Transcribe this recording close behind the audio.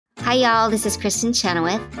Hi, y'all. This is Kristen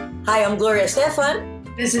Chenoweth. Hi, I'm Gloria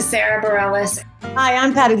Estefan. This is Sarah Bareilles. Hi,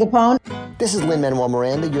 I'm Patti LuPone. This is Lin-Manuel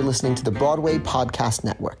Miranda. You're listening to the Broadway Podcast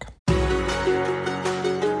Network.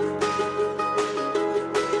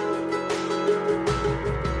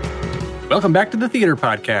 Welcome back to the Theater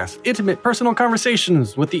Podcast, intimate personal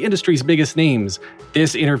conversations with the industry's biggest names.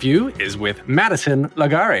 This interview is with Madison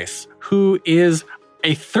Lagares, who is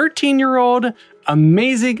a 13-year-old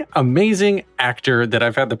amazing actor that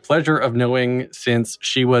I've had the pleasure of knowing since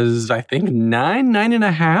she was, I think, nine and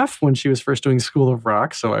a half when she was first doing School of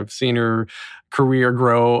Rock. So I've seen her career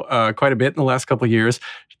grow quite a bit in the last couple of years.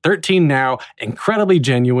 13 now, incredibly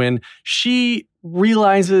genuine. She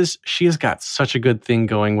realizes she has got such a good thing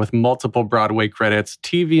going with multiple Broadway credits,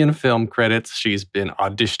 TV and film credits. She's been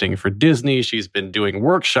auditioning for Disney. She's been doing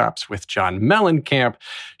workshops with John Mellencamp.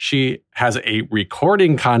 She has a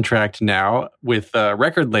recording contract now with a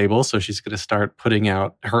record label, so she's going to start putting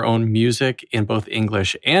out her own music in both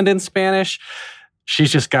English and in Spanish.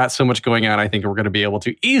 She's just got so much going on. I think we're going to be able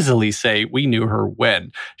to easily say we knew her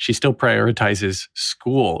when. She still prioritizes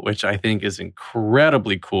school, which I think is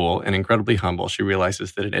incredibly cool and incredibly humble. She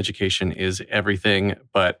realizes that an education is everything,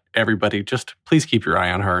 but everybody just please keep your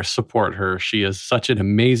eye on her, support her. She is such an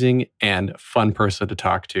amazing and fun person to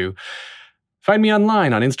talk to. Find me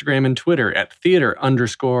online on Instagram and Twitter at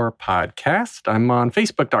theater_podcast. I'm on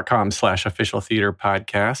Facebook.com/official theater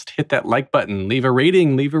podcast. Hit that like button, leave a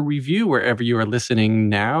rating, leave a review wherever you are listening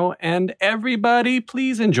now. And everybody,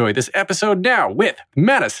 please enjoy this episode now with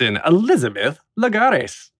Madison Elizabeth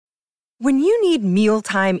Lagares. When you need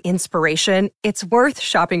mealtime inspiration, it's worth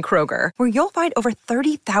shopping Kroger, where you'll find over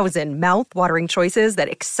 30,000 mouth-watering choices that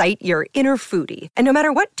excite your inner foodie. And no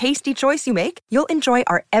matter what tasty choice you make, you'll enjoy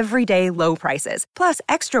our everyday low prices, plus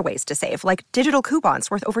extra ways to save, like digital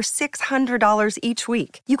coupons worth over $600 each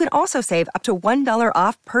week. You can also save up to $1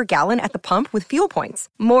 off per gallon at the pump with fuel points.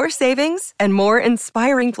 More savings and more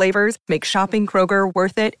inspiring flavors make shopping Kroger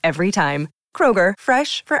worth it every time. Kroger,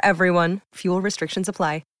 fresh for everyone. Fuel restrictions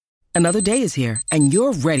apply. Another day is here, and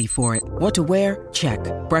you're ready for it. What to wear? Check.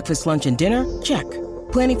 Breakfast, lunch, and dinner? Check.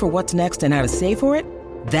 Planning for what's next and how to save for it?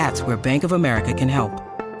 That's where Bank of America can help.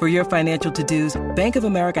 For your financial to-dos, Bank of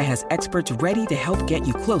America has experts ready to help get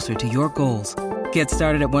you closer to your goals. Get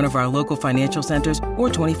started at one of our local financial centers or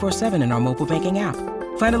 24/7 in our mobile banking app.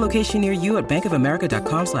 Find a location near you at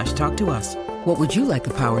bankofamerica.com/talktous. What would you like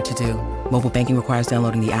the power to do? Mobile banking requires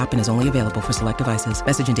downloading the app and is only available for select devices.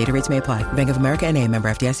 Message and data rates may apply. Bank of America N.A., member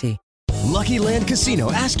FDIC. Lucky Land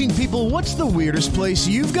Casino, asking people, what's the weirdest place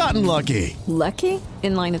you've gotten lucky? Lucky?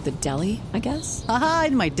 In line at the deli, I guess? Aha,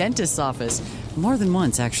 in my dentist's office. More than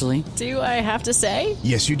once, actually. Do I have to say?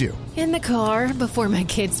 Yes, you do. In the car before my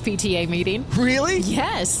kids' PTA meeting. Really?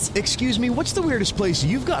 Yes. Excuse me, what's the weirdest place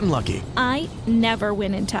you've gotten lucky? I never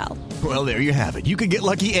win and tell. Well, there you have it. You can get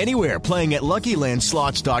lucky anywhere, playing at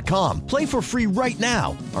LuckyLandSlots.com. Play for free right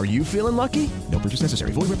now. Are you feeling lucky? No purchase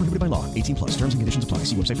necessary. Void where prohibited by law. 18+. Terms and conditions apply.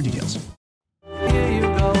 See website for details. Here you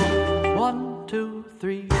go. 1, 2,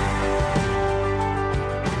 3.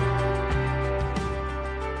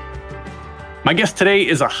 My guest today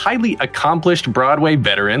is a highly accomplished Broadway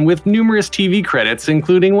veteran with numerous TV credits,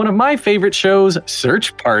 including one of my favorite shows,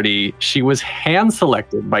 Search Party. She was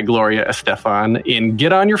hand-selected by Gloria Estefan in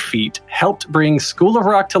Get on Your Feet, helped bring School of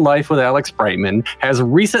Rock to life with Alex Brightman, has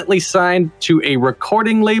recently signed to a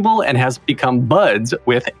recording label and has become buds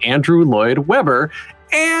with Andrew Lloyd Webber,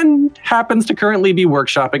 and happens to currently be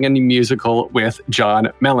workshopping a new musical with John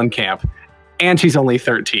Mellencamp. And she's only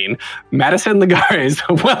 13. Madison Lagares,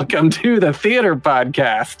 welcome to the Theater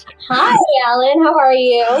Podcast. Hi, Alan. How are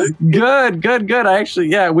you? Good. I actually,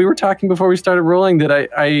 we were talking before we started rolling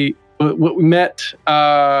that we met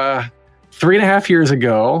 3.5 years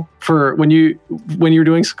ago for when you were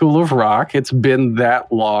doing School of Rock. It's been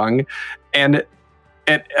that long. And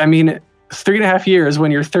 3.5 years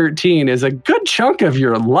when you're 13 is a good chunk of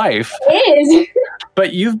your life. It is.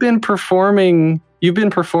 But you've been performing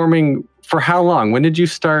for how long? When did you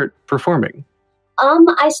start performing?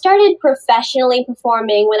 I started professionally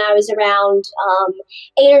performing when I was around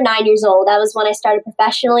 8 or 9 years old. That was when I started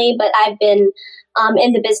professionally, but I've been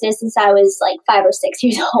in the business since I was like 5 or 6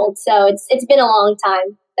 years old. So it's been a long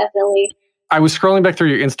time, definitely. I was scrolling back through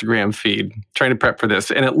your Instagram feed, trying to prep for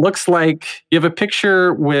this, and it looks like you have a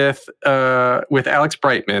picture with Alex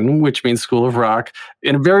Brightman, which means School of Rock,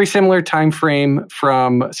 in a very similar time frame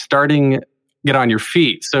from starting Get on Your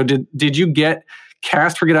Feet. So did you get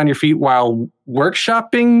cast for Get on Your Feet while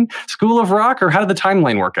workshopping School of Rock, or how did the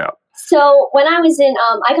timeline work out? So when I was in,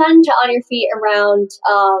 I got into On Your Feet around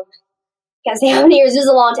can't say how many years. It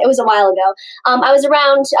was a while ago. I was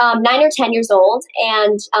around 9 or 10 years old,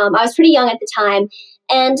 and I was pretty young at the time.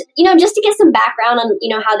 And, just to get some background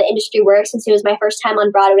on, how the industry works, since it was my first time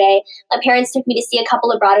on Broadway, my parents took me to see a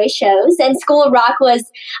couple of Broadway shows, and School of Rock was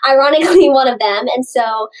ironically one of them. And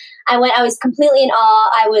so I was completely in awe.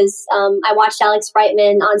 I watched Alex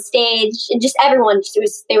Brightman on stage, and just everyone,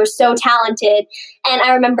 they were so talented. And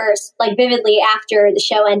I remember vividly after the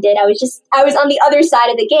show ended, I was on the other side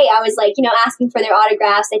of the gate. I was asking for their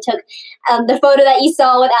autographs. I took the photo that you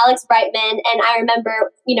saw with Alex Brightman. And I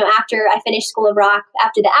remember, after I finished School of Rock,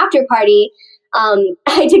 after the after party,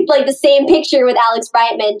 I took the same picture with Alex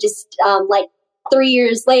Brightman just 3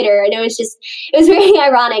 years later. And it was very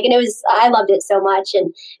ironic, and I loved it so much, and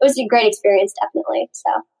it was a great experience, definitely.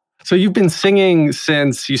 So you've been singing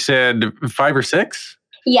since, you said, 5 or 6?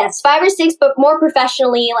 Yes, 5 or 6, but more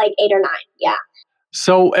professionally 8 or 9. Yeah.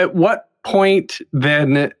 So at what point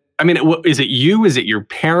then, is it you? Is it your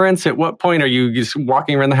parents? At what point are you just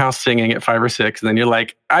walking around the house singing at 5 or 6? And then you're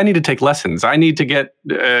like, I need to take lessons. I need to get,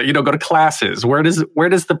 go to classes. Where does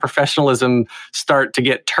the professionalism start to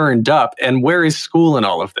get turned up? And where is school in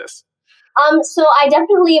all of this? So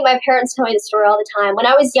my parents tell me the story all the time. When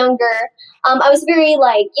I was younger, I was very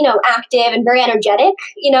active and very energetic,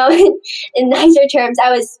 in nicer terms.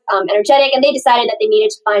 I was energetic, and they decided that they needed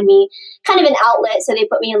to find me kind of an outlet. So they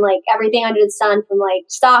put me in everything under the sun, from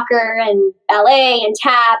soccer and ballet and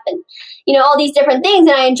tap and, all these different things.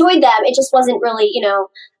 And I enjoyed them. It just wasn't really,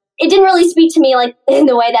 it didn't really speak to me in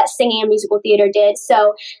the way that singing and musical theater did.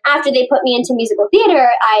 So after they put me into musical theater,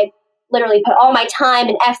 I literally put all my time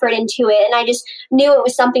and effort into it. And I just knew it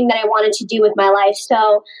was something that I wanted to do with my life.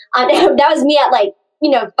 So that was me at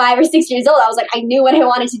 5 or 6 years old. I was I knew what I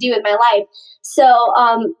wanted to do with my life. So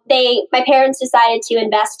my parents decided to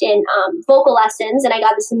invest in vocal lessons, and I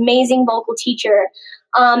got this amazing vocal teacher.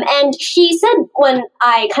 And she said, when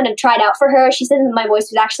I kind of tried out for her, she said that my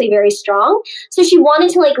voice was actually very strong. So she wanted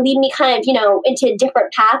to lead me kind of, into a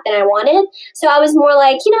different path than I wanted. So I was more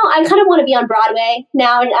I kind of want to be on Broadway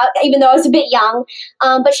now, even though I was a bit young.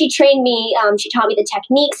 But she trained me, she taught me the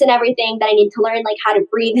techniques and everything that I needed to learn, how to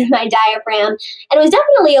breathe in my diaphragm. And it was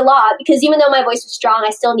definitely a lot, because even though my voice was strong, I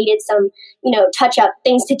still needed some, touch up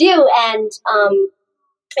things to do. And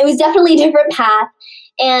it was definitely a different path.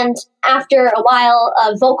 And after a while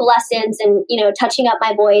of vocal lessons and, touching up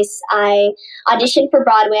my voice, I auditioned for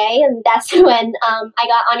Broadway, and that's when I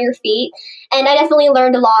got On Your Feet. And I definitely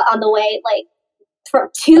learned a lot on the way,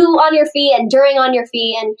 to On Your Feet and during On Your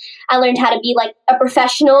Feet. And I learned how to be a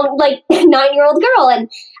professional, 9-year-old girl.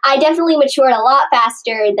 And I definitely matured a lot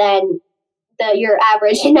faster than your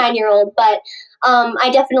average 9-year-old. But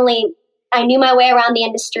I knew my way around the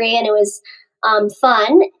industry, and it was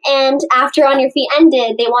fun. And after On Your Feet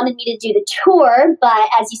ended, they wanted me to do the tour. But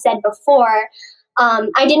as you said before,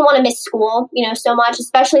 I didn't want to miss school, so much,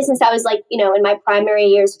 especially since I was in my primary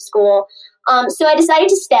years of school. So I decided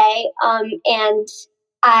to stay. And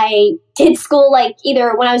I did school,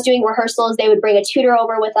 either when I was doing rehearsals, they would bring a tutor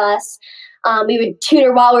over with us. We would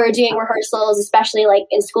tutor while we were doing rehearsals, especially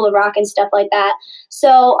in School of Rock and stuff like that.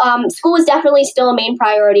 So school was definitely still a main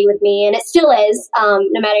priority with me, and it still is.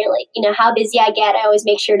 No matter how busy I get, I always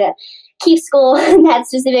make sure to keep school in that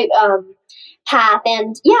specific path.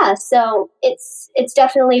 And yeah, so it's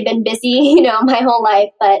definitely been busy, my whole life,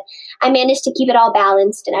 but I managed to keep it all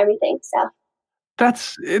balanced and everything. So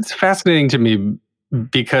it's fascinating to me,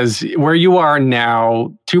 because where you are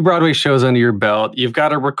now, 2 Broadway shows under your belt, you've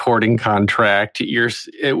got a recording contract,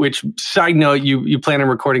 which, side note, you plan on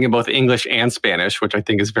recording in both English and Spanish, which I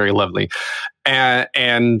think is very lovely.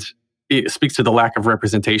 And it speaks to the lack of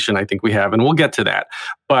representation I think we have, and we'll get to that.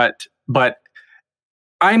 But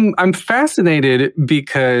I'm fascinated,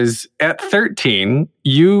 because at 13,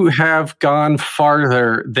 you have gone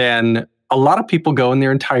farther than a lot of people go in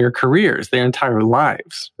their entire careers, their entire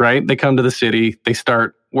lives, right? They come to the city, they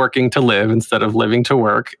start working to live instead of living to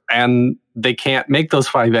work, and they can't make those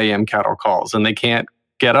 5 a.m. cattle calls, and they can't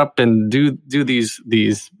get up and do these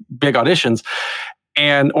big auditions,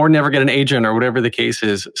 or never get an agent, or whatever the case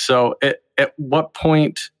is. So at what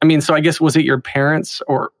point, so I guess, was it your parents,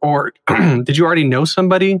 or did you already know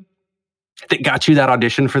somebody that got you that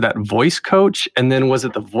audition for that voice coach? And then was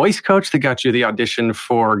it the voice coach that got you the audition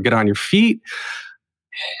for Get On Your Feet?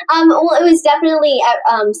 Well, it was definitely,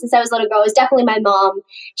 since I was a little girl, it was definitely my mom.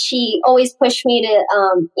 She always pushed me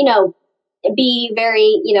to, be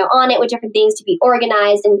very, on it with different things, to be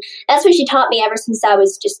organized. And that's what she taught me ever since I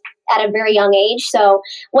was just at a very young age. So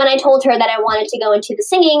when I told her that I wanted to go into the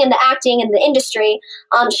singing and the acting and the industry,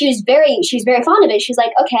 she was very fond of it. She was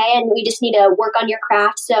like, okay, and we just need to work on your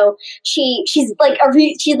craft. So she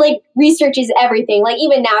researches everything. Like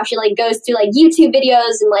even now she like goes through like YouTube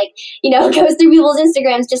videos and like, goes through people's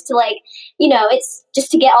Instagrams just to like, it's just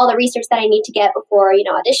to get all the research that I need to get before,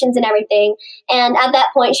 auditions and everything. And at that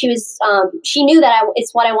point she was, she knew that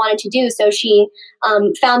it's what I wanted to do. So she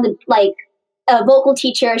found a vocal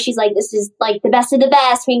teacher. She's like, this is like the best of the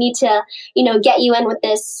best. We need to, get you in with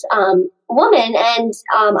this woman. And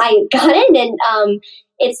I got in, and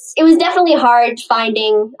it was definitely hard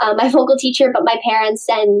finding my vocal teacher, but my parents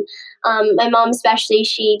and my mom especially,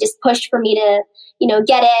 she just pushed for me to,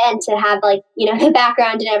 get it and to have like, the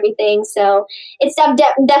background and everything. So it's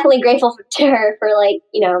definitely grateful to her for like,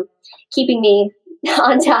 keeping me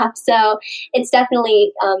on top. So it's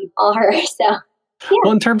definitely all her. So. Yeah.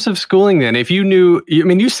 Well, in terms of schooling then, if you knew,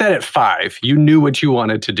 you said at 5, you knew what you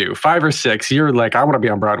wanted to do. 5 or 6, you're like, I want to be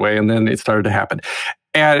on Broadway. And then it started to happen.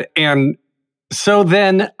 And so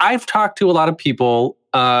then I've talked to a lot of people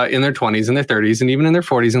in their 20s and their 30s and even in their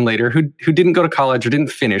 40s and later who didn't go to college or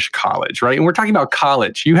didn't finish college, right? And we're talking about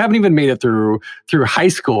college. You haven't even made it through high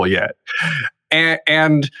school yet.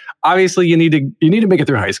 And obviously you need to make it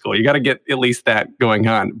through high school. You got to get at least that going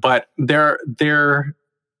on. But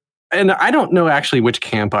and I don't know actually which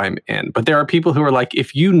camp I'm in, but there are people who are like,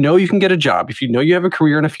 if you know you can get a job, if you know you have a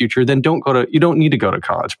career in a future, then you don't need to go to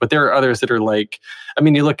college. But there are others that are like,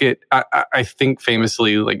 you look at, I think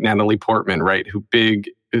famously like Natalie Portman, right? Who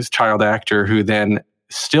is child actor who then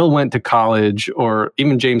still went to college, or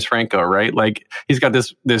even James Franco, right? Like he's got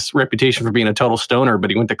this reputation for being a total stoner, but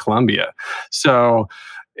he went to Columbia. So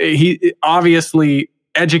he obviously,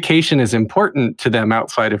 education is important to them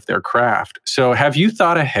outside of their craft. So have you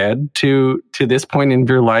thought ahead to this point in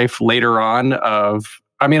your life later on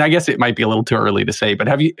I guess it might be a little too early to say, but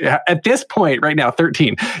have you, at this point right now,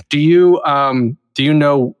 13, do you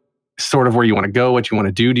know sort of where you want to go, what you want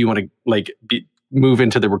to do? Do you want to move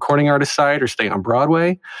into the recording artist side or stay on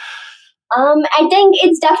Broadway? I think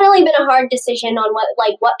it's definitely been a hard decision on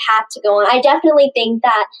what path to go on. I definitely think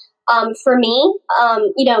that for me,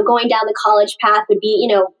 going down the college path would be,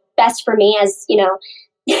 best for me as,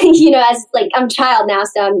 as like I'm a child now,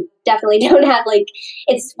 so I'm definitely don't have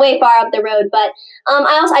it's way far up the road. But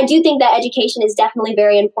I do think that education is definitely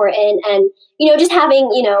very important. And, just having,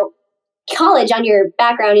 college on your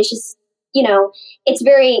background is just, it's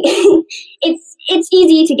very, it's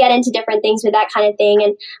easy to get into different things with that kind of thing.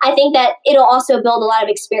 And I think that it'll also build a lot of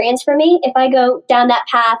experience for me if I go down that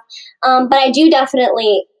path. But I do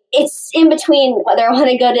definitely, it's in between whether I want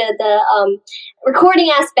to go to the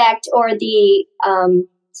recording aspect or the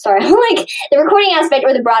the recording aspect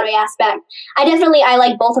or the Broadway aspect. I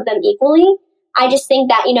like both of them equally. I just think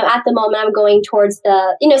that, at the moment I'm going towards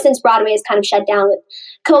the, since Broadway is kind of shut down with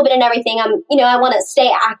COVID and everything, I want to stay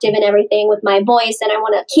active and everything with my voice, and I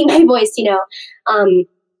want to keep my voice,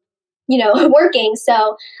 working.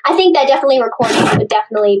 So I think that definitely recording would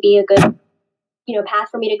definitely be a good path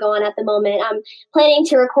for me to go on at the moment. I'm planning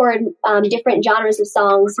to record different genres of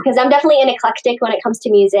songs because I'm definitely an eclectic when it comes to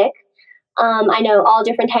music. I know all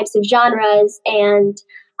different types of genres, and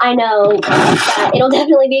I know that it'll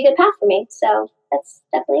definitely be a good path for me. So that's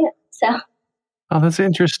definitely it. So. Oh, that's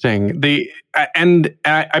interesting.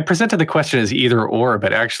 I presented the question as either or,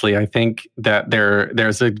 but actually I think that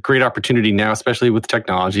there's a great opportunity now, especially with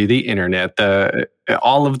technology, the internet,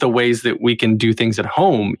 all of the ways that we can do things at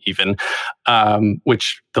home even,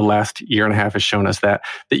 which the last year and a half has shown us that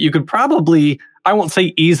you could probably, I won't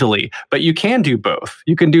say easily, but you can do both.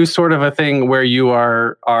 You can do sort of a thing where you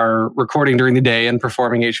are recording during the day and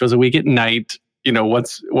performing 8 shows a week at night,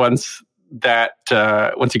 once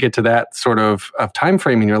you get to that sort of time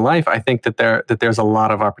frame in your life, I think that there's a lot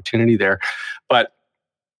of opportunity there. But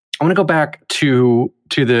I want to go back to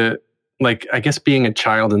the, I guess being a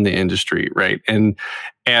child in the industry, right? And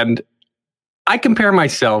I compare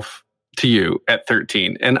myself to you at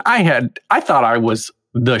 13, and I thought I was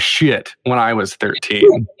the shit when I was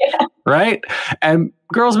 13, yeah. Right? And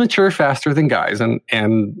girls mature faster than guys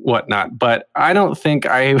and whatnot, but I don't think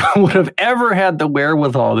I would have ever had the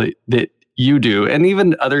wherewithal that you do, and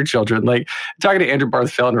even other children. Like talking to Andrew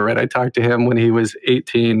Barth Feldner, right? I talked to him when he was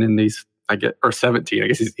 18, and or 17. I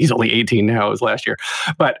guess he's only 18 now. It was last year,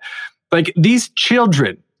 but these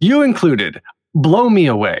children, you included, blow me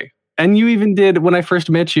away. And you even did when I first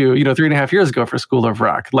met you, 3.5 years ago for School of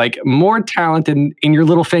Rock. More talent in your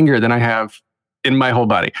little finger than I have in my whole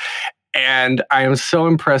body. And I am so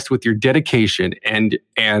impressed with your dedication and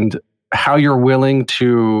how you're willing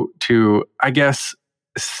to I guess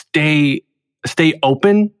stay stay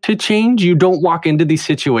open to change. You don't walk into these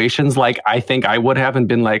situations like I think I would have and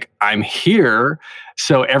been like, I'm here,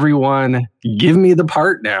 so everyone give me the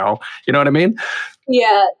part now. You know what I mean?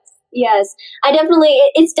 Yeah. Yes.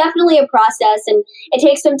 It's definitely a process, and it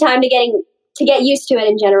takes some time to get used to it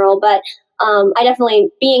in general. But I definitely,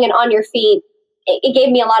 being an on your feet, it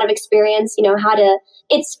gave me a lot of experience,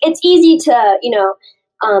 it's easy to,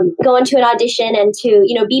 go into an audition and to,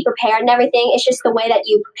 be prepared and everything. It's just the way that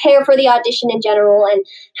you prepare for the audition in general and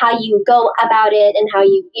how you go about it and how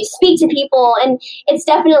you speak to people. And it's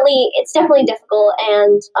definitely difficult.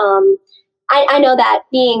 And I know that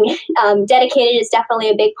being dedicated is definitely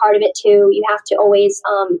a big part of it too. You have to always,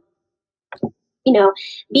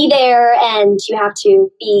 be there, and you have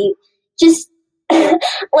to be just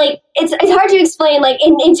like, it's hard to explain like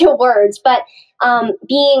into words, but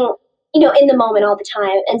being, in the moment all the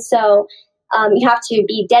time. And so you have to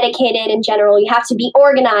be dedicated in general. You have to be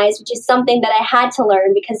organized, which is something that I had to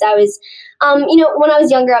learn because I was, when I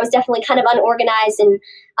was younger, I was definitely kind of unorganized and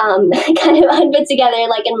kind of unput together.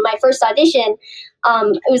 Like in my first audition,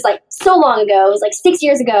 it was like so long ago. It was like 6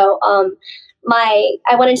 years ago.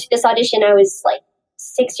 I went into this audition. I was like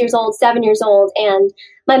 6 years old, 7 years old. And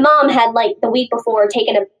my mom had like the week before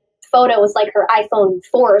taken a photo with like her iPhone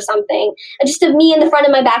 4 or something, just of me in the front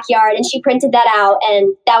of my backyard. And she printed that out,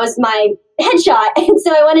 and that was my headshot. And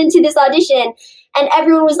so I went into this audition, and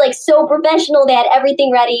everyone was like so professional. They had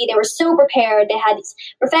everything ready. They were so prepared. They had these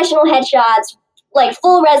professional headshots, like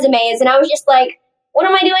full resumes. And I was just like, what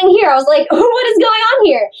am I doing here? I was like, what is going on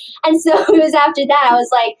here? And so it was after that, I was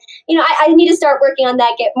like, I need to start working on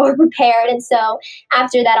that, get more prepared. And so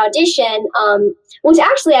after that audition, which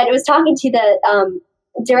actually I was talking to the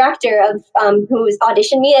director of who's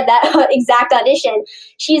auditioned me at that exact audition,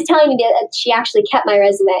 she's telling me that she actually kept my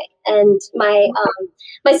resume and my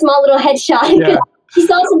small little headshot. Yeah. She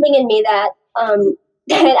saw something in me that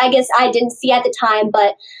I guess I didn't see at the time,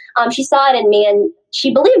 but she saw it in me and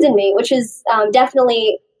she believed in me, which was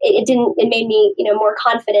definitely, it made me, more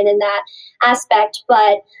confident in that aspect.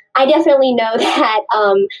 But I definitely know that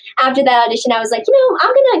after that audition, I was like,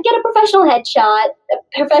 I'm going to get a professional headshot,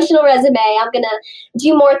 a professional resume. I'm going to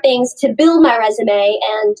do more things to build my resume.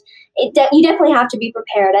 And you definitely have to be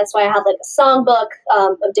prepared. That's why I have like a songbook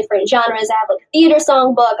of different genres. I have like a theater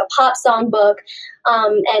songbook, a pop songbook,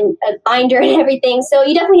 and a binder and everything. So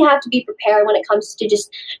you definitely have to be prepared when it comes to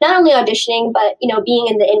just not only auditioning, but, being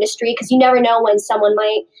in the industry, because you never know when someone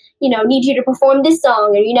might, need you to perform this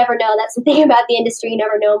song, or you never know. That's the thing about the industry. You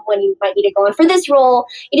never know when you might need to go on for this role.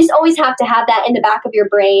 You just always have to have that in the back of your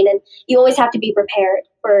brain, and you always have to be prepared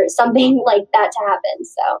for something like that to happen.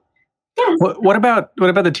 So, yeah. What about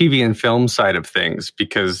the TV and film side of things?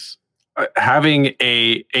 Because having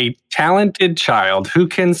a talented child who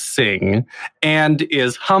can sing and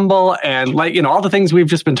is humble and all the things we've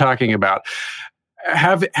just been talking about,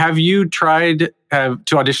 have you tried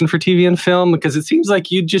to audition for TV and film? Because it seems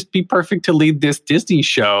like you'd just be perfect to lead this Disney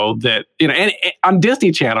show that, and on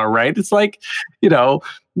Disney Channel, right? It's like,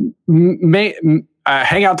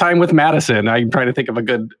 Hangout Time with Madison. I'm trying to think of a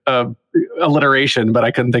good alliteration, but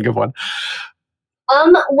I couldn't think of one.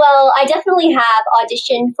 Well, I definitely have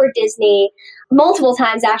auditioned for Disney multiple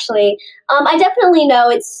times, actually. I definitely know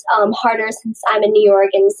it's harder since I'm in New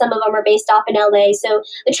York, and some of them are based off in LA. So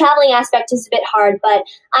the traveling aspect is a bit hard. But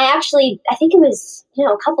I think it was,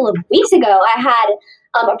 a couple of weeks ago, I had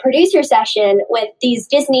a producer session with these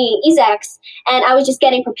Disney execs, and I was just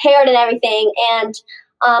getting prepared and everything. And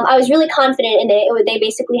I was really confident in it. They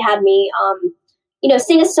basically had me,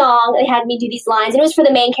 sing a song. They had me do these lines, and it was for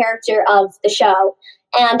the main character of the show.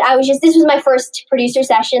 And this was my first producer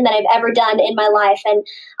session that I've ever done in my life. And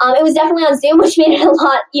it was definitely on Zoom, which made it a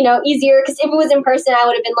lot, easier. Because if it was in person, I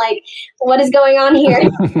would have been like, what is going on here?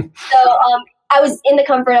 So I was in the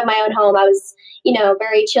comfort of my own home. I was,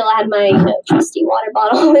 very chill. I had my trusty water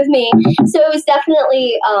bottle with me. So it was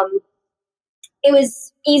definitely, it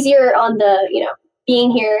was easier on the,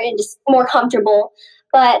 being here and just more comfortable.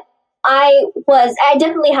 But I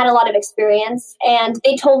definitely had a lot of experience, and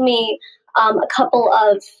they told me a couple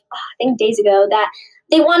of, days ago that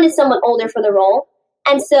they wanted someone older for the role.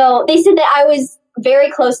 And so they said that I was very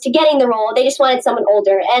close to getting the role. They just wanted someone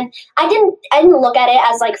older. And I didn't look at it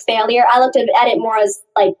as like failure. I looked at it more as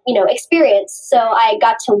like, experience. So I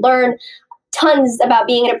got to learn tons about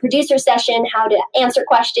being in a producer session, how to answer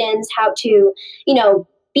questions, how to,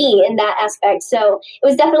 be in that aspect. So it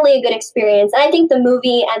was definitely a good experience. And I think the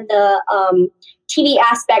movie and the TV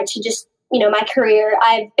aspect to just, my career,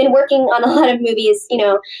 I've been working on a lot of movies,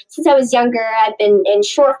 since I was younger. I've been in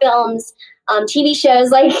short films. TV shows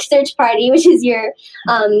like Search Party, which is your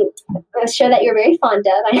a show that you're very fond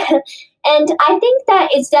of. And I think that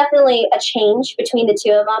it's definitely a change between the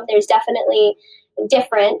two of them. There's definitely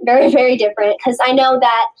different, very, very different, because I know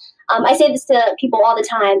that I say this to people all the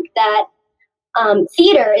time, that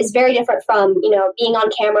theater is very different from, being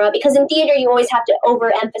on camera, because in theater you always have to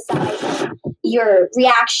overemphasize your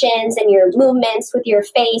reactions and your movements with your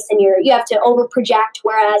face, and you have to over project,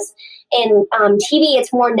 whereas in TV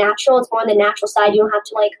it's more natural. It's more on the natural side. You don't have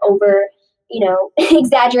to like over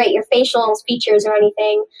exaggerate your facial features or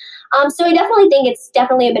anything. So I definitely think it's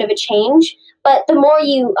definitely a bit of a change, but the more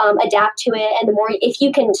you adapt to it, and the more, if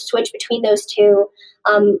you can switch between those two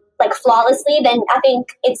like flawlessly, then I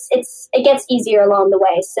think it gets easier along the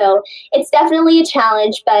way. So it's definitely a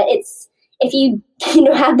challenge, but it's, if you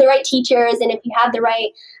have the right teachers, and if you have the right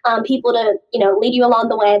people to lead you along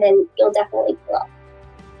the way, then you'll definitely pull up.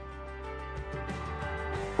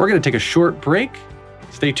 We're going to take a short break.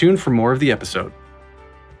 Stay tuned for more of the episode.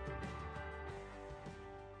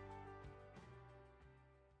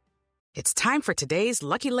 It's time for today's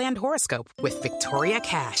Lucky Land horoscope with Victoria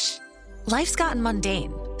Cash. Life's gotten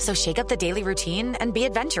mundane, so shake up the daily routine and be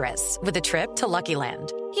adventurous with a trip to Lucky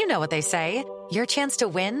Land. You know what they say, your chance to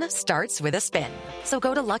win starts with a spin. So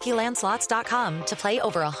go to LuckyLandSlots.com to play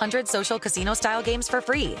over 100 social casino-style games for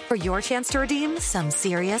free for your chance to redeem some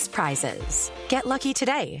serious prizes. Get lucky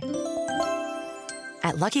today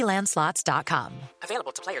at LuckyLandSlots.com.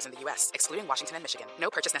 Available to players in the U.S., excluding Washington and Michigan.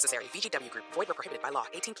 No purchase necessary. VGW Group. Void where prohibited by law.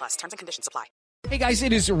 18+. Terms and conditions apply. Hey guys,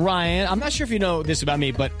 it is Ryan. I'm not sure if you know this about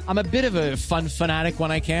me, but I'm a bit of a fun fanatic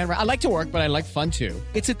when I can. I like to work, but I like fun too.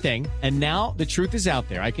 It's a thing. And now the truth is out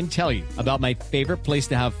there. I can tell you about my favorite place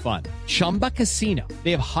to have fun. Chumba Casino. They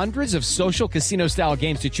have hundreds of social casino style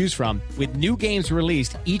games to choose from with new games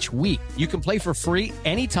released each week. You can play for free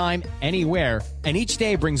anytime, anywhere. And each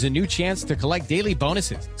day brings a new chance to collect daily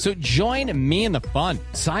bonuses. So join me in the fun.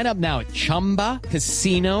 Sign up now at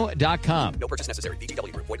ChumbaCasino.com. No purchase necessary.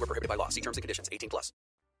 VGW Group. Void where prohibited by law. See terms and conditions. 18+.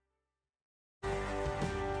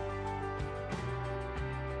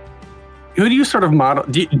 Who do you sort of model?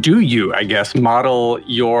 Do you, I guess, model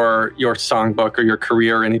your songbook or your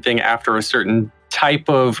career or anything after a certain type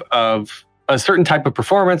of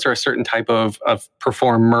performance or a certain type of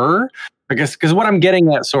performer? I guess because what I'm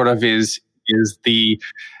getting at sort of is the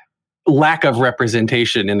lack of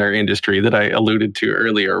representation in our industry that I alluded to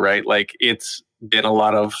earlier, right? Like it's been a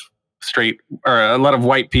lot of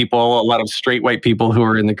white people, a lot of straight white people who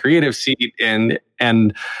are in the creative seat, and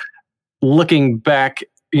looking back,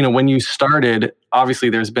 when you started, obviously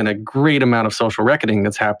there's been a great amount of social reckoning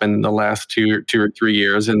that's happened in the last two or 3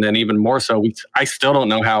 years, and then even more so, I still don't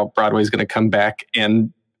know how Broadway is going to come back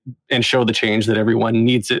and show the change that everyone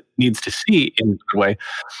needs to see in Broadway.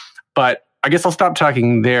 But I guess I'll stop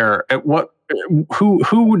talking there.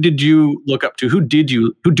 Who did you look up to? Who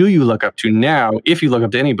do you look up to now, if you look up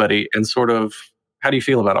to anybody, and sort of how do you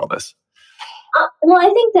feel about all this? Well, I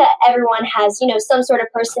think that everyone has, some sort of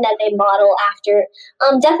person that they model after.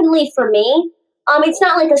 Definitely for me, it's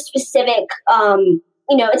not like a specific,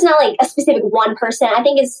 it's not like a specific one person. I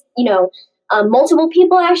think it's, multiple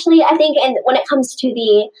people actually. I think, and when it comes to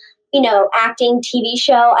the, acting TV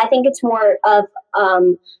show, I think it's more of,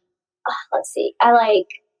 let's see, I like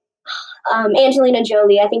Angelina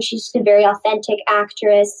Jolie. I think she's just a very authentic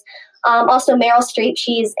actress. Also Meryl Streep,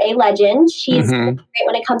 she's a legend. She's great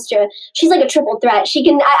when it comes to, she's like a triple threat.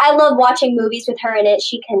 I love watching movies with her in it.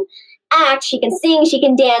 She can act, she can sing, she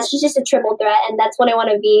can dance. She's just a triple threat. And that's what I want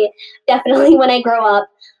to be definitely when I grow up.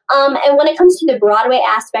 And when it comes to the Broadway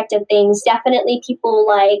aspect of things, definitely people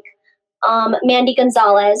like Mandy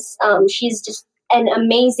Gonzalez. She's just an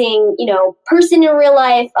amazing, person in real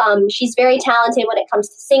life. She's very talented when it comes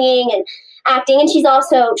to singing and acting. And she's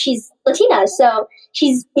Latina. So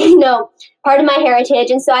she's, part of my heritage.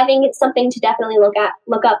 And so I think it's something to definitely look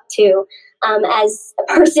up to as a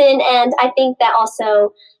person. And I think that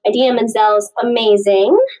also Idina Menzel's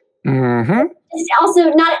amazing. Mm-hmm. It's also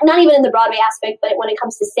not even in the Broadway aspect, but when it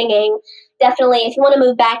comes to singing, definitely if you want to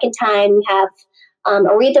move back in time, you have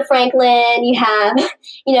Aretha Franklin, you have,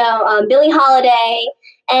 Billie Holiday,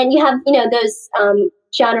 and you have, those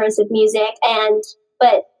genres of music.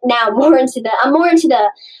 But now I'm more into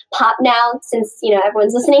the pop now, since,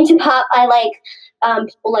 everyone's listening to pop. I like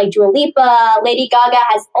people like Dua Lipa. Lady Gaga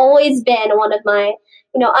has always been one of my,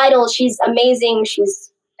 idols. She's amazing.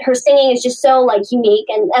 She's her singing is just so like unique,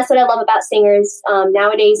 and that's what I love about singers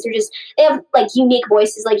nowadays. They have like unique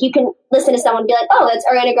voices. Like you can listen to someone and be like, oh, that's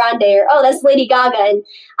Ariana Grande, or oh, that's Lady Gaga. And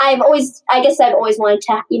I guess I've always wanted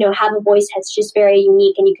to, have a voice that's just very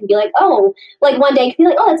unique, and you can be like, oh, like one day you can be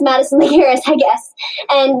like, oh, that's Madison Lagares, I guess.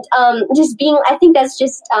 And I think that's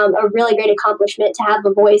just a really great accomplishment to have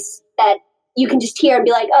a voice that you can just hear and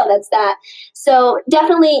be like, oh, that's that. So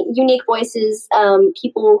definitely unique voices,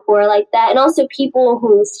 people who are like that, and also people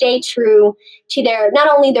who stay true to not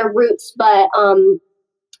only their roots, but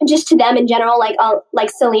just to them in general, like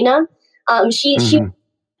Selena. She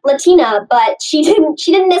Latina, but she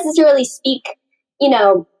didn't necessarily speak,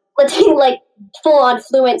 Latin, like full-on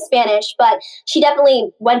fluent Spanish, but she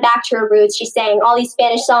definitely went back to her roots. She sang all these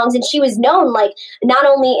Spanish songs, and she was known like not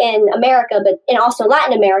only in America, but in also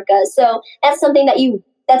Latin America. So that's something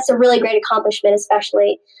that's a really great accomplishment,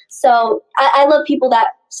 especially. So I love people that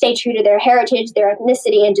stay true to their heritage, their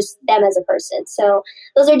ethnicity, and just them as a person. So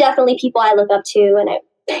those are definitely people I look up to, and I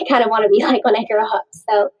kind of want to be like when I grow up.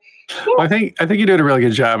 So. Yeah. Well, I think you're doing a really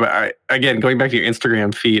good job. Again, going back to your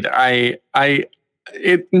Instagram feed,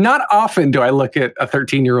 not often do I look at a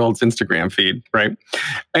 13-year-old's Instagram feed, right?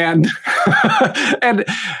 And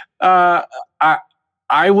I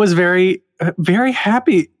was very, very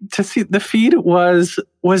happy to see the feed was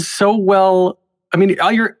so well. I mean,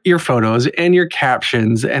 all your photos and your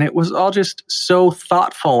captions, and it was all just so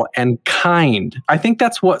thoughtful and kind. I think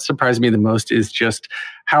that's what surprised me the most, is just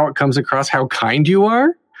how it comes across, how kind you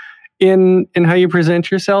are in how you present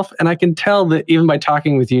yourself. And I can tell that even by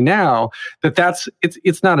talking with you now,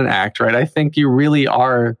 it's not an act, right? I think you really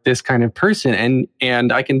are this kind of person.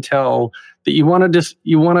 And I can tell that you want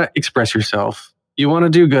to express yourself. You want to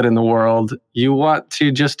do good in the world. You want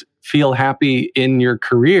to just feel happy in your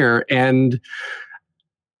career. And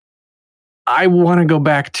I want to go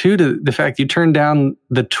back to the fact you turned down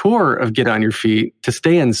the tour of Get On Your Feet to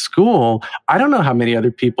stay in school. I don't know how many other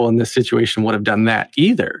people in this situation would have done that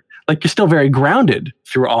either. Like, you're still very grounded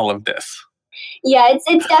through all of this. Yeah, it's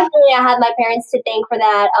definitely, I have my parents to thank for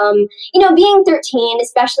that. Being 13,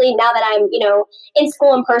 especially now that I'm, in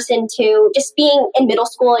school in person too, just being in middle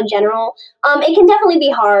school in general, it can definitely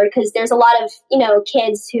be hard because there's a lot of,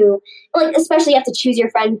 kids who, like, especially you have to choose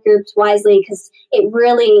your friend groups wisely because it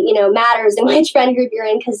really, matters in which friend group you're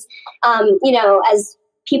in because, as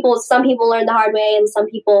people, some people learn the hard way and some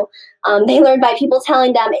people, they learn by people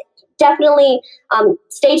telling them. Definitely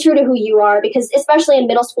stay true to who you are, because especially in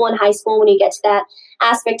middle school and high school, when you get to that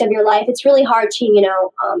aspect of your life, it's really hard to,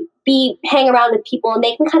 hang around with people, and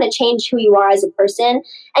they can kind of change who you are as a person.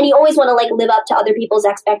 And you always want to live up to other people's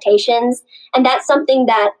expectations. And that's something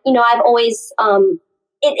that, I've always,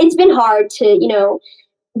 it's been hard to,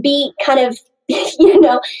 be kind of,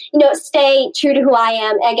 stay true to who I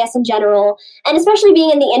am, I guess, in general. And especially being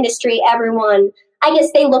in the industry, everyone, I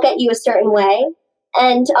guess they look at you a certain way.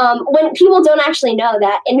 And when people don't actually know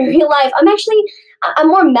that in real life, I'm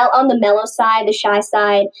more on the mellow side, the shy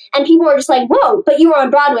side, and people are just like, "Whoa!" But you were on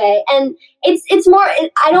Broadway, and it's more.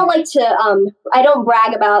 I don't like to. I don't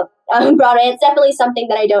brag about Broadway. It's definitely something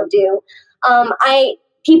that I don't do.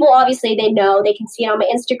 People obviously they know, they can see it on my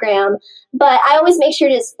Instagram, but I always make sure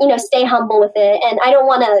to stay humble with it, and I don't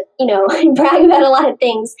want to brag about a lot of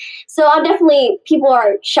things. So I'm definitely, people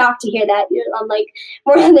are shocked to hear that I'm like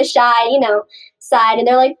more on the shy side, and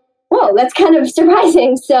they're like, whoa, that's kind of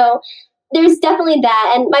surprising. So there's definitely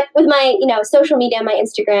that. And with my social media, my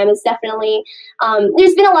Instagram is definitely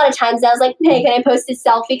there's been a lot of times that I was like, hey, can I post this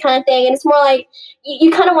selfie kind of thing? And it's more like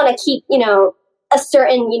you kind of want to keep a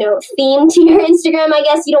certain theme to your Instagram, I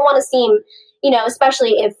guess. You don't want to seem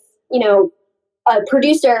especially if a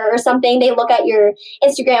producer or something, they look at your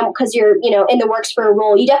Instagram because you're, in the works for a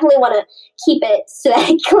role. You definitely want to keep it so that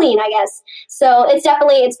it's clean, I guess. So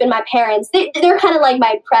it's been my parents. They're kind of like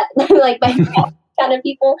my kind of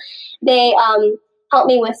people. They help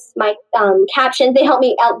me with my captions. They help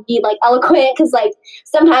me be eloquent because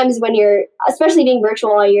sometimes when you're, especially being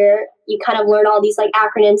virtual, you kind of learn all these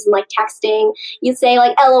acronyms and texting. You say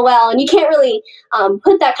LOL, and you can't really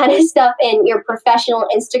put that kind of stuff in your professional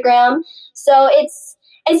Instagram. So it's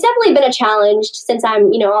definitely been a challenge since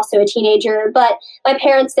I'm also a teenager. But my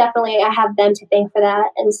parents definitely, I have them to thank for that,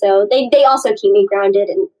 and so they also keep me grounded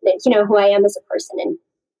and who I am as a person and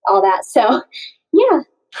all that. So yeah.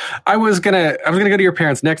 I was gonna go to your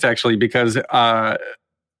parents next, actually, because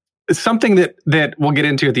something that we'll get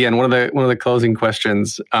into at the end. One of the closing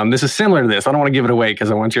questions. This is similar to this. I don't want to give it away because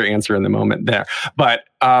I want your answer in the moment there. But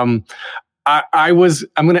I'm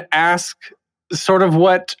going to ask sort of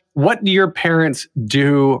what do your parents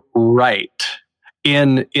do right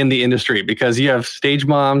in the industry, because you have stage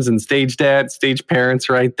moms and stage dads, stage parents,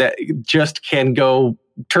 right, that just can go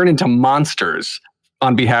turn into monsters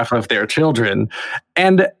on behalf of their children.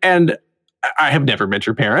 And I have never met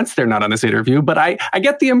your parents. They're not on this interview, but I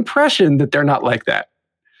get the impression that they're not like that.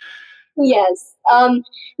 Yes.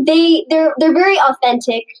 They're very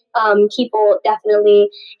authentic people, definitely.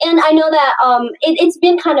 And I know that it's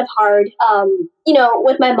been kind of hard,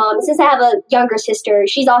 with my mom. Since I have a younger sister,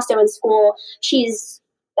 she's also in school. She's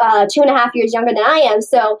 2.5 years younger than I am.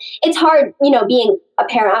 So it's hard, being a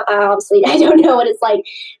parent. Obviously, I don't know what it's like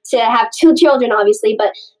to have 2 children, obviously,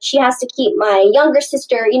 but she has to keep my younger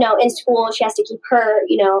sister, in school. She has to keep her,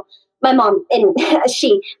 my mom and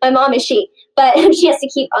my mom is she, but she has to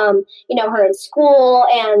keep, her in school,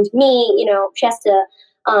 and me, she has to,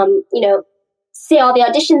 say all the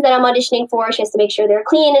auditions that I'm auditioning for. She has to make sure they're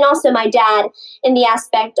clean. And also my dad, in the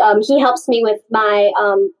aspect, he helps me with my,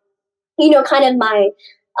 kind of my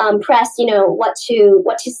press, what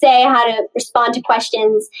to say, how to respond to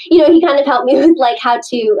questions. He kind of helped me with like how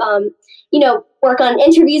to, work on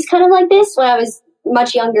interviews kind of like this when I was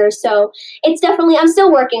much younger. So it's definitely, I'm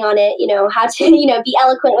still working on it, how to, be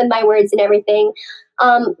eloquent with my words and everything.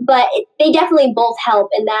 But they definitely both help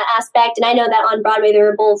in that aspect. And I know that on Broadway, they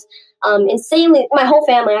were both insanely, my whole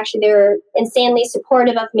family actually, they were insanely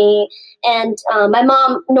supportive of me. And my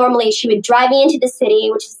mom, normally she would drive me into the city,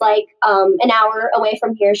 which is like an hour away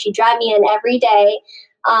from here. She'd drive me in every day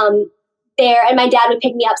there. And my dad would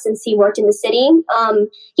pick me up since he worked in the city.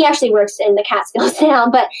 He actually works in the Catskills now,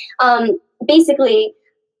 but basically,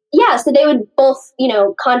 yeah, so they would both,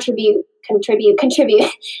 contribute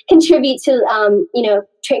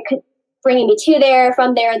to, bringing me to there.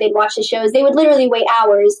 From there, they'd watch the shows. They would literally wait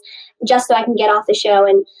hours just so I can get off the show.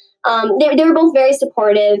 And they were both very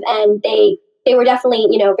supportive, and they were definitely,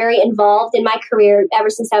 very involved in my career ever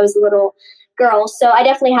since I was a little girl. So I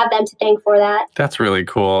definitely have them to thank for that. That's really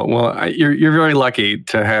cool. Well, you're very lucky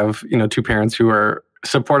to have, 2 parents who are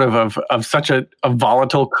supportive of such a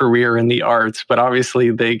volatile career in the arts, but obviously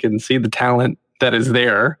they can see the talent that is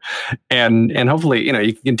there, and hopefully,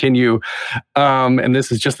 you can continue. And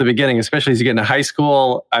this is just the beginning, especially as you get into high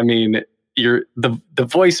school. I mean, the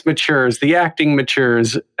voice matures, the acting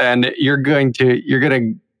matures, and you're going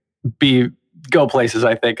to go places,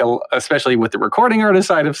 I think, especially with the recording artist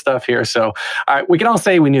side of stuff here. So we can all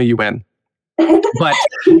say we knew you win. But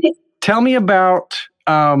tell me about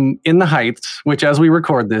In the Heights, which as we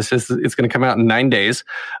record this, it's going to come out in 9 days.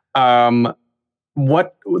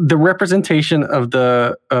 What the representation of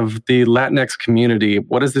the Latinx community,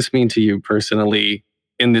 what does this mean to you personally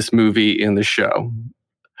in this movie, in the show?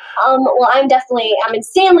 Well, I'm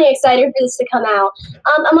insanely excited for this to come out.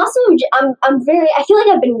 I feel like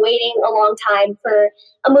I've been waiting a long time for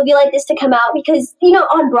a movie like this to come out because,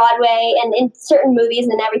 on Broadway and in certain movies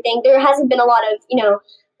and everything, there hasn't been a lot of,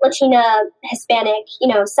 Latina, Hispanic,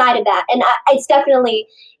 side of that. And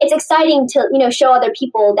it's exciting to, show other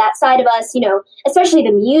people that side of us, especially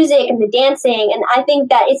the music and the dancing. And I think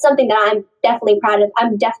that it's something that I'm definitely proud of.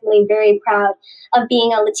 I'm definitely very proud of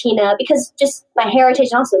being a Latina because just my heritage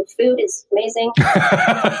and also food is amazing.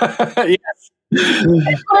 Yes.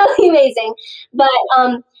 It's totally amazing. But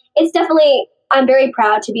it's definitely, I'm very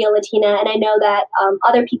proud to be a Latina, and I know that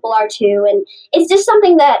other people are too. And it's just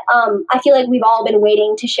something that I feel like we've all been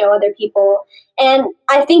waiting to show other people. And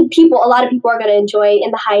I think a lot of people are going to enjoy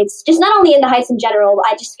In the Heights, just not only In the Heights in general, but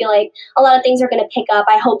I just feel like a lot of things are going to pick up.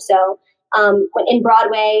 I hope so. In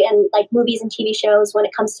Broadway and like movies and TV shows when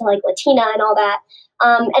it comes to like Latina and all that.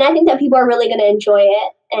 And I think that people are really going to enjoy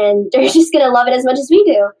it, and they're just going to love it as much as we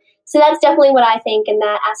do. So that's definitely what I think in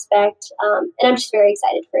that aspect. And I'm just very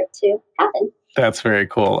excited for it to happen. That's very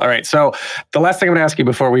cool. All right. So the last thing I'm going to ask you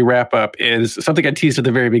before we wrap up is something I teased at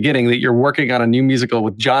the very beginning, that you're working on a new musical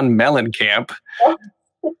with John Mellencamp,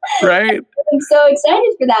 right? I'm so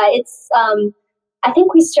excited for that. It's, I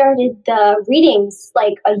think we started the readings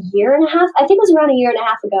like a year and a half. I think it was around a year and a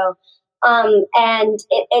half ago. And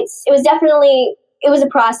it was a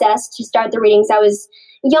process to start the readings. I was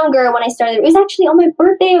younger when I started. It was actually on my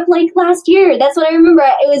birthday of like last year. That's what I remember.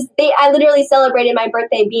 I literally celebrated my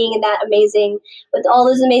birthday being in that amazing, with all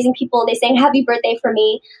those amazing people. They sang happy birthday for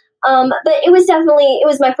me. But it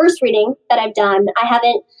was my first reading that I've done. I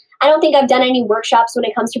don't think I've done any workshops when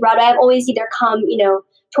it comes to Broadway. I've always either come,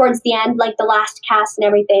 towards the end, like the last cast and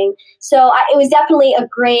everything. So it was definitely a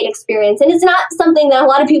great experience. And it's not something that a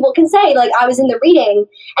lot of people can say, like I was in the reading,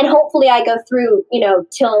 and hopefully I go through,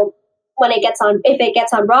 till when if it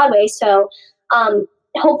gets on Broadway. So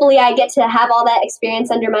hopefully I get to have all that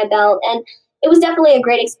experience under my belt. And it was definitely a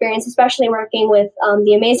great experience, especially working with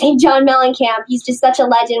the amazing John Mellencamp. He's just such a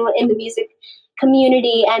legend in the music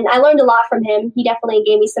community, and I learned a lot from him. He definitely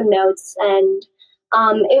gave me some notes, and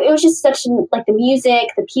it was just such like the music,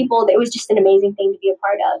 the people. It was just an amazing thing to be a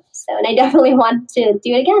part of. So, and I definitely want to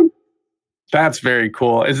do it again. That's very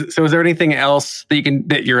cool. Is there anything else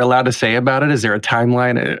that you're allowed to say about it? Is there a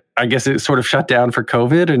timeline? I guess it sort of shut down for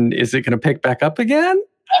COVID, and is it going to pick back up again?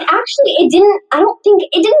 It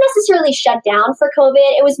didn't necessarily shut down for COVID.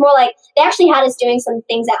 It was more like they actually had us doing some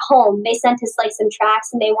things at home. They sent us like some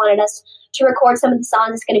tracks, and they wanted us to record some of the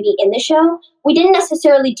songs that's going to be in the show. We didn't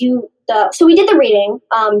necessarily so we did the reading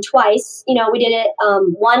twice. We did it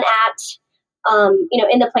one at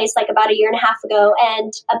in the place like about a year and a half ago,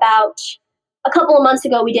 and about a couple of months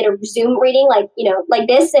ago we did a Zoom reading like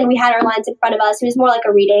this, and we had our lines in front of us. It was more like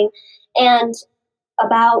a reading. And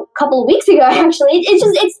about a couple of weeks ago, actually,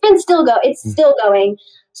 it's still going.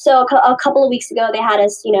 So a couple of weeks ago, they had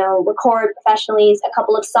us, record professionally a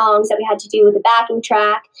couple of songs that we had to do with the backing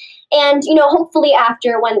track. And, hopefully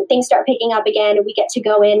after, when things start picking up again, we get to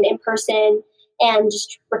go in person and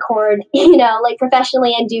just record, like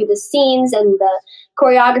professionally, and do the scenes and the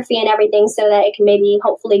choreography and everything, so that it can maybe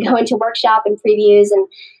hopefully go into workshop and previews and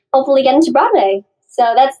hopefully get into Broadway.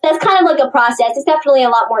 So that's kind of like a process. It's definitely a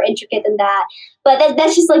lot more intricate than that, but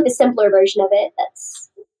that's just like the simpler version of it.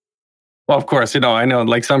 Well, of course, I know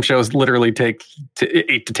like some shows literally take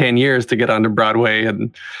 8 to 10 years to get onto Broadway,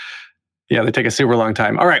 and yeah, they take a super long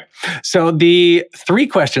time. All right. So the 3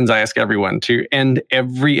 questions I ask everyone to end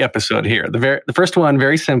every episode here. The first one,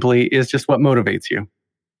 very simply, is just what motivates you?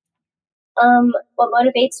 What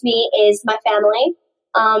motivates me is my family.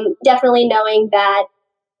 Definitely knowing that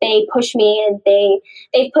they push me, and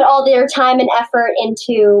they put all their time and effort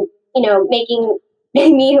into, making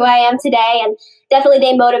me who I am today. And definitely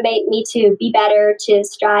they motivate me to be better, to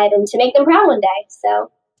strive, and to make them proud one day. So,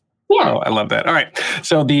 yeah. Oh, I love that. All right.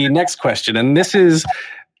 So the next question, and this is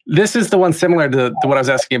the one similar to what I was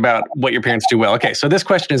asking about what your parents do well. Okay. So this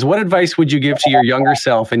question is, what advice would you give to your younger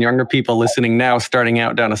self and younger people listening now, starting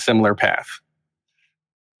out down a similar path?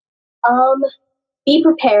 Be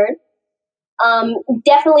prepared.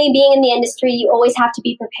 Definitely being in the industry, you always have to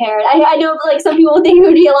be prepared. I know like some people think it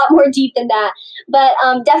would be a lot more deep than that, but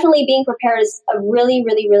definitely being prepared is a really,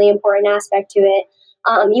 really, really important aspect to it.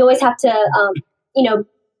 You always have to,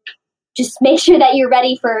 just make sure that you're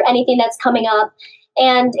ready for anything that's coming up.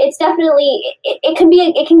 And it's definitely, it can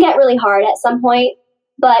get really hard at some point,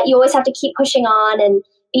 but you always have to keep pushing on and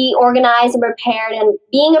be organized and prepared. And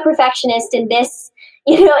being a perfectionist in this,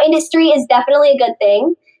 industry is definitely a good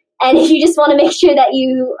thing. And if you just want to make sure that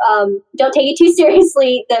you don't take it too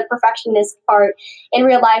seriously, the perfectionist part in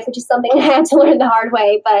real life, which is something I had to learn the hard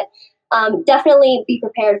way, but definitely be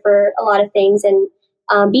prepared for a lot of things and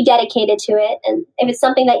be dedicated to it. And if it's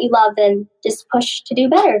something that you love, then just push to do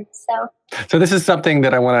better. So this is something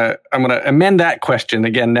that I'm going to amend that question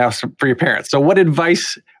again now for your parents. So what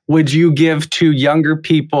advice would you give to to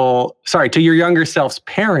your younger self's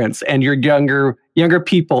parents and your younger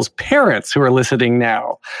people's parents who are listening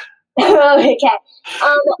now? Okay.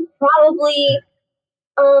 Probably,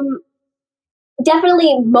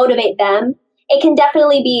 definitely motivate them. It can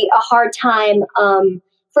definitely be a hard time,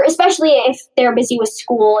 especially if they're busy with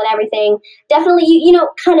school and everything. Definitely,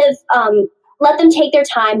 kind of, let them take their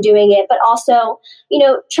time doing it, but also,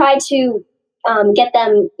 try to, get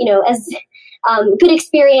them, as, good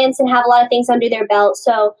experience and have a lot of things under their belt.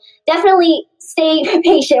 So definitely stay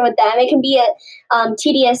patient with them. It can be a,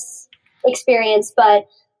 tedious experience, but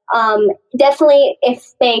definitely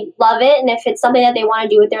if they love it and if it's something that they want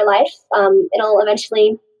to do with their life, it'll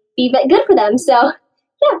eventually be good for them. So,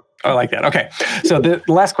 yeah. I like that. Okay. So the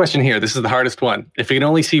last question here, this is the hardest one. If you can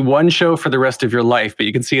only see one show for the rest of your life, but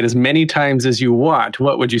you can see it as many times as you want,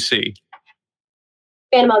 what would you see?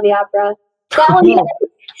 Phantom of the Opera. That one, it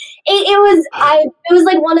was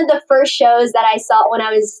like one of the first shows that I saw when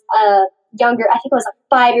I was younger. I think I was like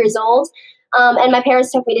 5 years old. And my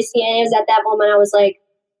parents took me to see it. And it was at that moment I was like,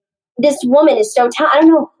 this woman is so talented. I don't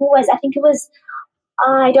know who was. I think it was,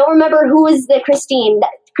 I don't remember who was the Christine.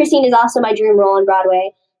 Christine is also my dream role on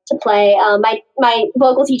Broadway to play. My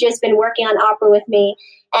vocal teacher has been working on opera with me.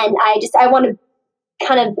 And I want to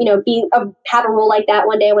kind of, have a role like that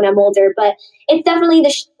one day when I'm older. But it's definitely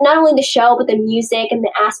not only the show, but the music and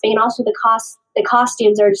the aspect, and also the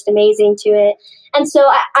costumes are just amazing to it. And so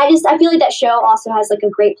I feel like that show also has like a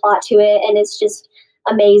great plot to it, and it's just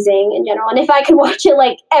amazing in general. And if I could watch it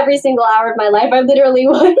like every single hour of my life, I literally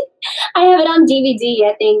would. I have it on DVD,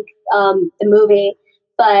 I think, the movie,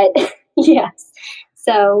 but yes.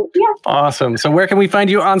 So, yeah. Awesome. So where can we find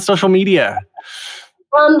you on social media?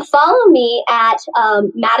 Follow me at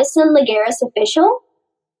Madison Lagares Official.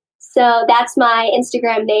 So that's my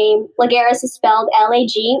Instagram name. Lagares is spelled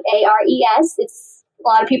Lagares. It's a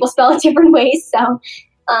lot of people spell it different ways. So,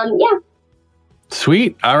 yeah.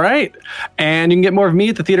 Sweet. All right. And you can get more of me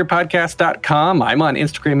at thetheaterpodcast.com. I'm on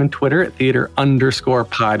Instagram and Twitter at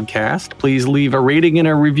theater_podcast. Please leave a rating and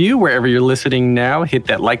a review wherever you're listening now. Hit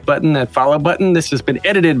that like button, that follow button. This has been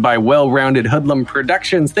edited by Well-Rounded Hoodlum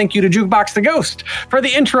Productions. Thank you to Jukebox the Ghost for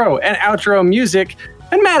the intro and outro music.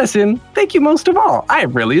 And Madison, thank you most of all. I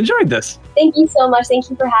have really enjoyed this. Thank you so much. Thank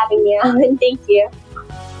you for having me, Alan. Thank you.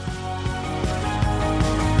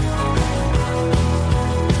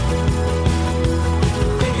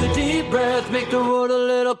 Breath, make the world a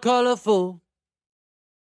little colorful.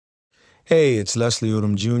 Hey, it's Leslie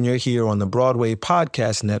Odom Jr. here on the Broadway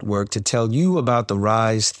Podcast Network to tell you about the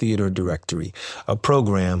Rise Theater Directory, a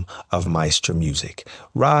program of Maestro Music.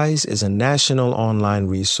 Rise is a national online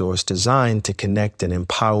resource designed to connect and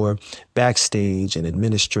empower backstage and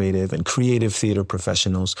administrative and creative theater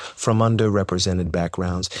professionals from underrepresented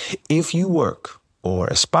backgrounds. If you work or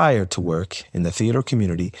aspire to work in the theater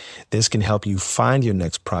community, this can help you find your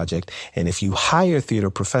next project. And if you hire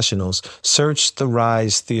theater professionals, search the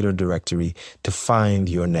Rise Theater Directory to find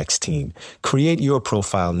your next team. Create your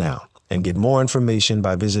profile now and get more information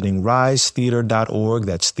by visiting risetheater.org.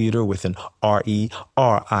 That's theater with an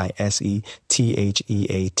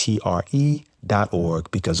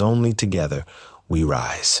RERISETHEATRE.org, because only together we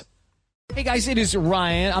rise. Hey guys, it is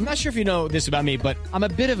Ryan. I'm not sure if you know this about me, but I'm a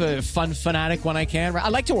bit of a fun fanatic when I can. I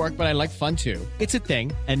like to work, but I like fun too. It's a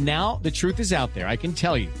thing. And now the truth is out there. I can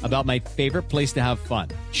tell you about my favorite place to have fun.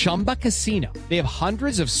 Chumba Casino. They have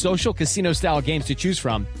hundreds of social casino style games to choose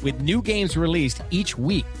from with new games released each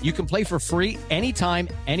week. You can play for free anytime,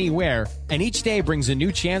 anywhere. And each day brings a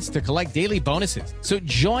new chance to collect daily bonuses. So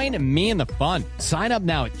join me in the fun. Sign up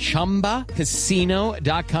now at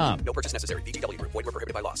ChumbaCasino.com. No purchase necessary. VGW Group. Void where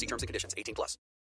prohibited by law. See terms and conditions. 18+.